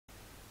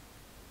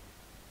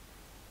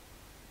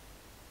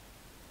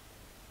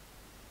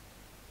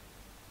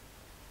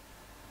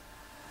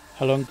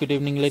Hello and good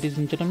evening, ladies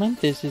and gentlemen.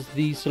 This is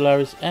the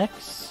Solaris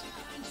X,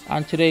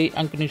 and today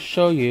I'm going to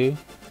show you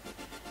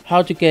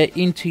how to get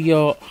into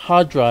your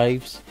hard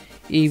drives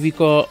if you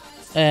got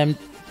a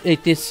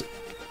disk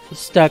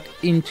stuck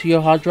into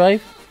your hard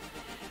drive.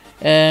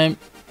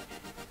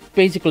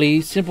 Basically,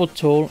 simple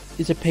tool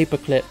is a paper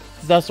clip.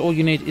 That's all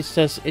you need. It's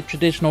just a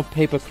traditional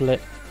paper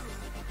clip.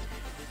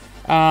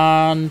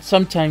 And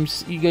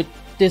sometimes your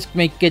disk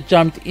may get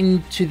jammed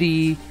into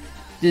the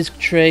disk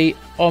tray,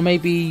 or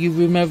maybe you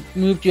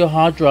moved your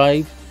hard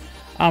drive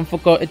and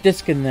forgot a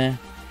disk in there.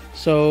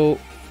 So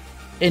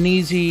an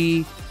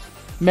easy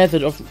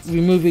method of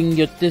removing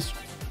your disk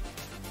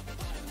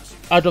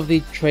out of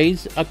the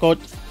trays, I got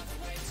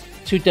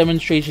two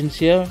demonstrations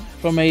here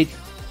from a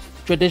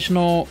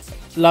traditional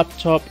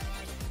laptop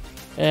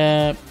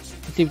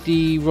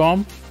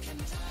DVD-ROM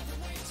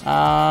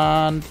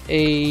and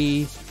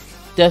a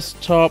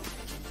desktop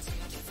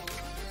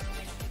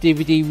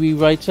DVD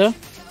rewriter.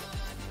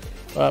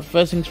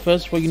 First things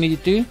first, what you need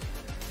to do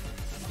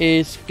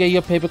is get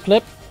your paper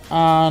clip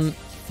and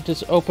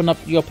just open up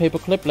your paper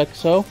clip like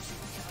so.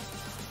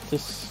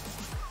 Just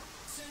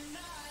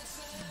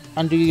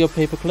undo your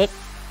paper clip.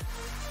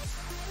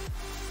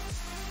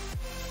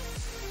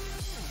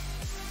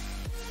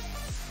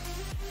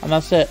 And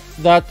that's it.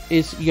 That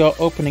is your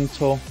opening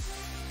tool.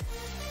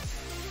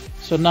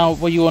 So now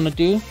what you want to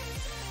do,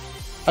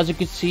 as you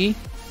can see,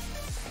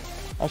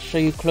 I'll show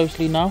you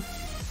closely now.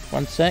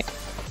 One sec.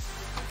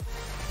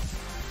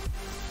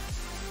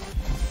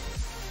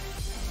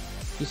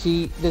 You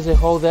see there's a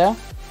hole there.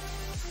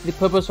 The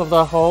purpose of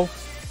that hole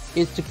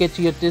is to get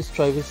to your disk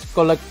drive. It's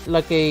got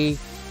like a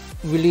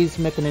release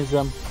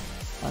mechanism.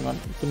 Hang on,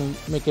 I'm gonna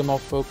make it more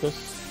focus.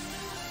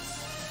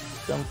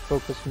 It's on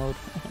focus mode.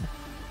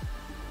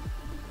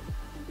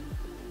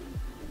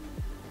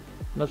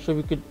 Not sure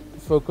if we could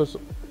focus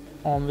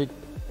on the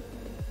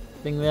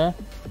thing there,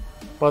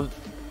 but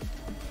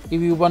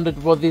if you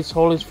wondered what this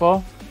hole is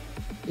for,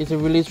 it's a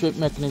release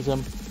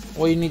mechanism.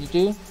 All you need to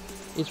do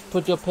is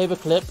put your paper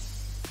clip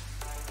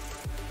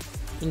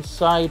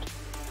inside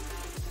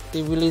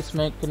the release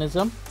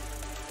mechanism,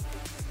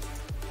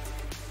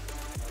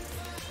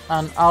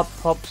 and out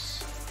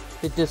pops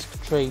the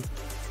disk tray.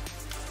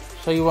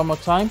 Show you one more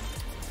time,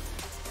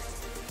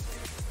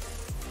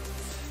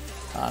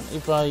 and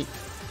if I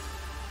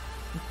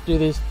do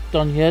this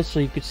down here so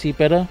you could see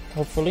better,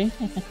 hopefully.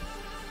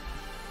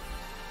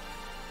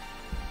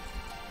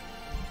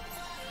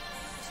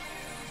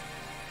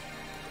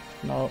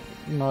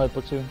 no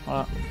able to.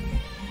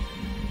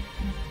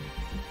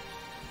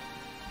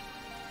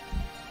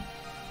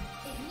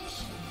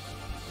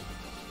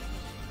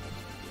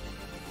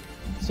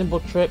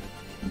 Simple trick: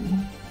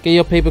 get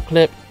your paper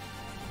clip,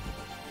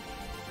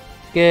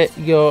 get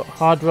your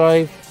hard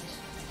drive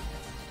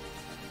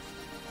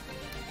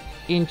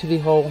into the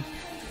hole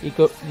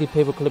the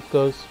paper clip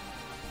goes.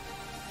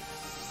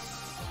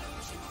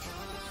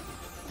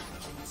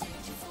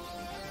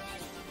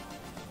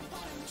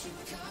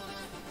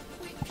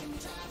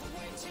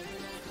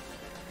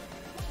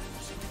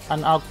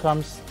 And out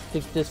comes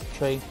the disk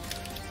tray.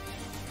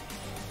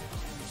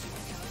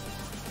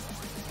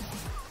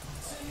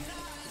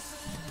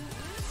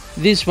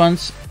 These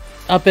ones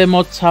are a bit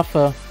more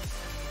tougher.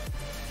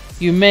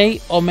 You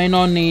may or may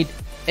not need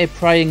a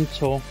prying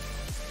tool,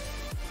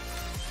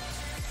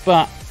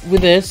 but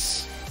with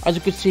this, as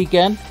you can see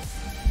again,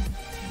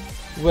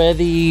 where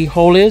the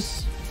hole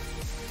is,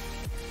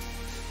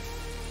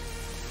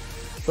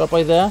 right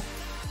by there,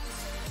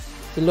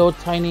 the little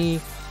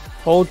tiny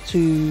hole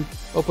to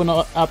open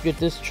up your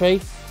disk tray.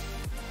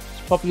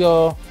 Just pop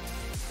your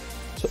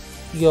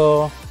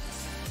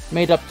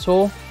made up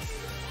tool.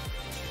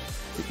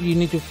 You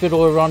need to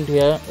fiddle around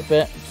here a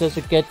bit just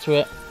to get to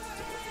it.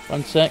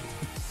 One sec.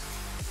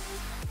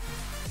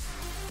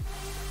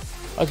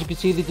 As you can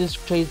see, the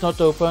disk tray is not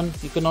open.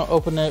 You cannot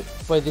open it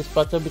by this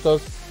button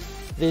because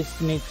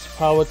this needs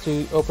power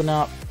to open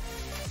up.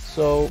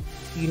 So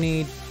you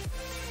need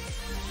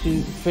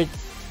to fit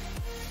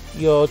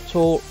your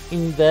tool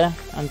in there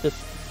and just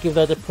give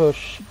that a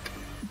push,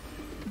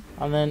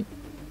 and then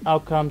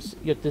out comes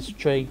your disk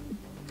tray.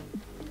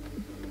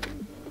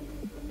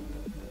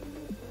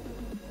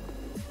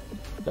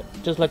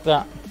 Just like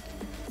that.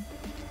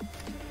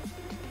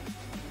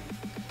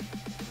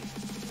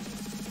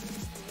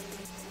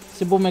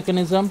 Simple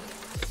mechanism,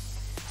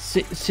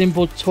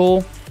 simple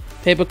tool,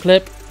 paper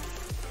clip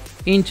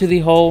into the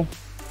hole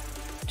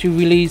to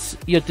release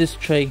your disk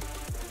tray.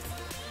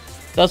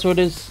 That's what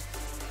it is.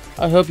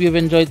 I hope you've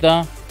enjoyed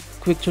that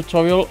quick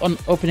tutorial on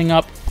opening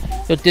up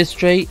your disk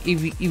tray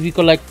if you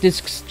got like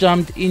disks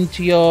jammed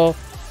into your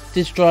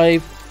disk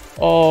drive,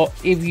 or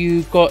if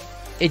you got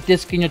a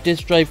disk in your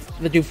disk drive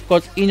that you've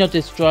got in your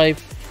disk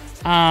drive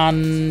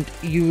and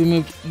you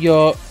removed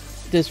your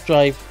disk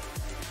drive.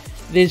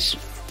 This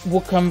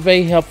will come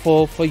very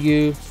helpful for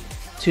you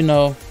to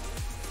know.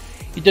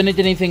 You don't need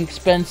anything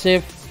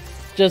expensive,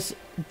 just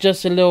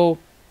a little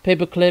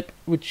paper clip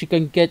which you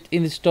can get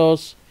in the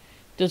stores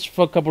just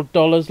for a couple of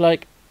dollars.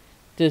 Like,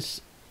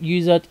 just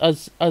use that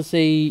as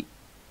a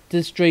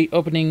disk tray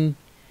opening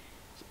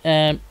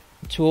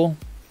tool,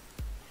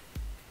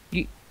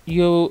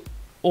 you're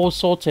all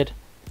sorted.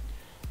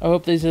 I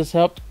hope this has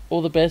helped.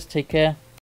 All the best. Take care.